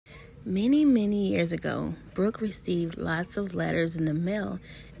Many years ago, Brooke received lots of letters in the mail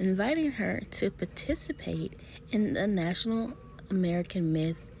inviting her to participate in the National American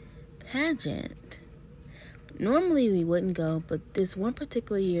Miss Pageant. Normally we wouldn't go, but this one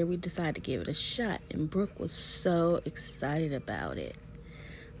particular year we decided to give it a shot, and Brooke was so excited about it.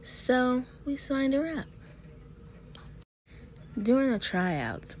 So we signed her up. During the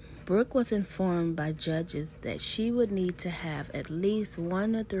tryouts, Brooke was informed by judges that she would need to have at least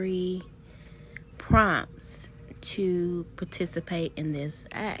 1 to 3 prompts to participate in this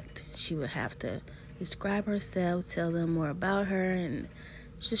act. She would have to describe herself, tell them more about her, and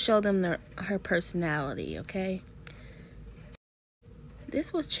just show them her personality, okay?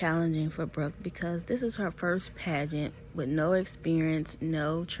 This was challenging for Brooke because this is her first pageant with no experience,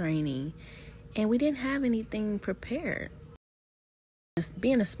 no training, and we didn't have anything prepared.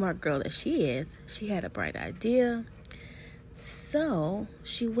 Being a smart girl that she is, she had a bright idea. So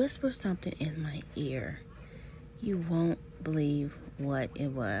she whispered something in my ear. You won't believe what it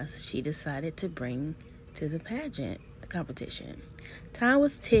was she decided to bring to the pageant competition. Time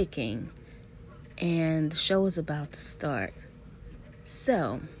was ticking and the show was about to start.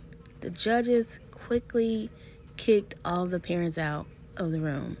 So the judges quickly kicked all the parents out of the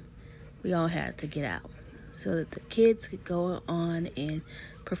room. We all had to get out so that the kids could go on and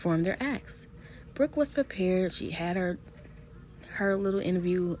perform their acts. Brooke was prepared. She had her little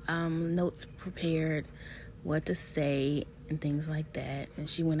interview notes prepared, what to say and things like that. And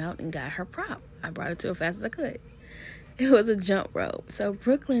she went out and got her prop. I brought it to her fast as I could. It was a jump rope. So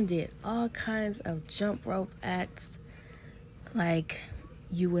Brooklyn did all kinds of jump rope acts like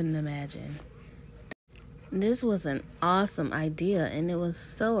you wouldn't imagine. This was an awesome idea, and it was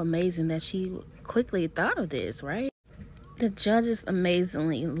so amazing that she quickly thought of this, right? The judges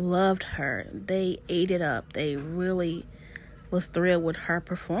amazingly loved her. They ate it up. They really was thrilled with her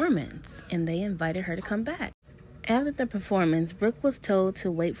performance, and they invited her to come back. After the performance, Brooke was told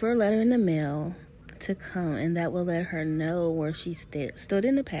to wait for a letter in the mail to come, and that will let her know where she stood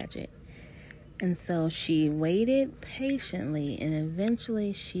in the pageant. And so she waited patiently, and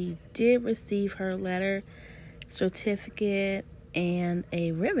eventually she did receive her letter, certificate, and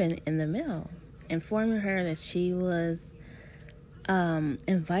a ribbon in the mail, informing her that she was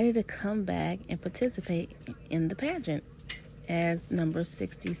invited to come back and participate in the pageant. As number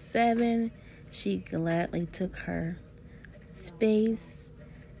 67, she gladly took her space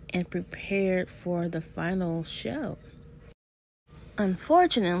and prepared for the final show.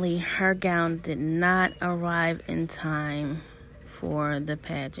 Unfortunately, her gown did not arrive in time for the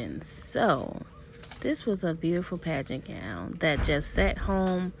pageant. So, this was a beautiful pageant gown that just sat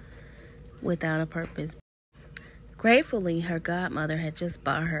home without a purpose. Gratefully, her godmother had just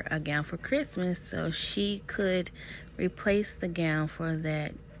bought her a gown for Christmas, so she could replace the gown for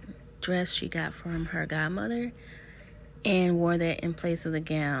that dress she got from her godmother and wore that in place of the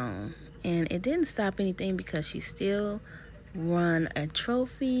gown. And it didn't stop anything because she still won a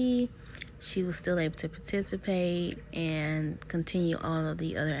trophy. She was still able to participate and continue all of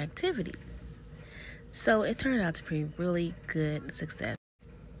the other activities. So it turned out to be really good success.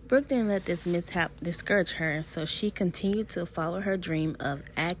 Brooke didn't let this mishap discourage her, so she continued to follow her dream of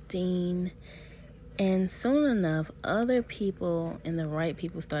acting. And soon enough, other people and the right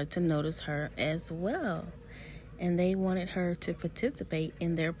people started to notice her as well. And they wanted her to participate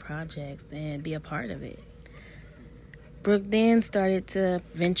in their projects and be a part of it. Brooke then started to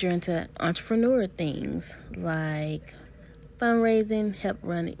venture into entrepreneur things like fundraising,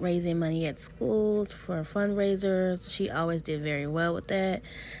 raising money at schools for fundraisers. She always did very well with that.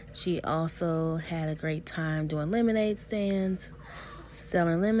 She also had a great time doing lemonade stands,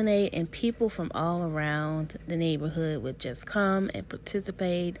 selling lemonade, and people from all around the neighborhood would just come and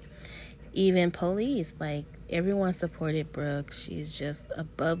participate. Even police, like everyone supported Brooke. She's just a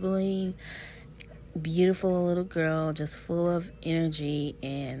bubbly, beautiful little girl, just full of energy,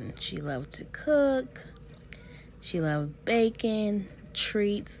 and she loved to cook. She loved baking,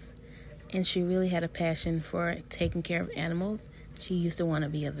 treats, and she really had a passion for taking care of animals. She used to want to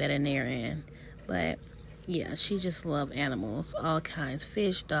be a veterinarian, but yeah, she just loved animals, all kinds,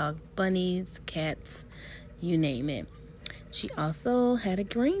 fish, dog, bunnies, cats, you name it. She also had a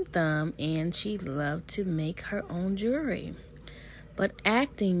green thumb, and she loved to make her own jewelry. But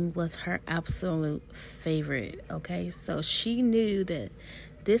acting was her absolute favorite, okay? So she knew that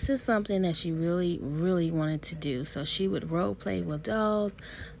this is something that she really wanted to do. So she would role play with dolls,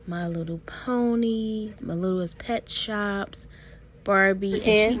 My Little Pony, My Littlest Pet Shops, Barbie,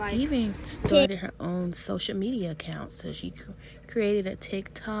 and she even started her own social media account. So she created a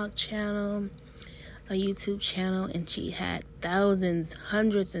TikTok channel, a YouTube channel and she had thousands,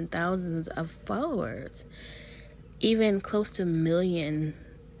 hundreds and thousands of followers, even close to 1 million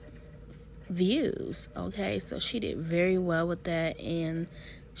views. Okay, so she did very well with that, and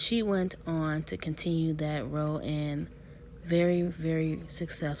she went on to continue that role and very, very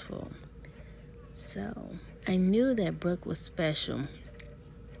successful. So I knew that Brooke was special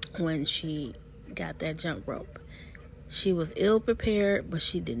when she got that jump rope. She was ill prepared, but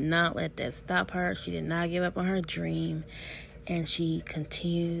she did not let that stop her. She did not give up on her dream, and she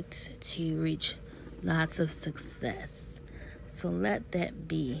continued to reach lots of success. So let that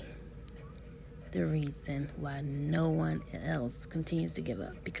be the reason why no one else continues to give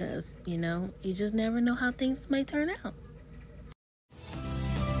up, because you just never know how things may turn out.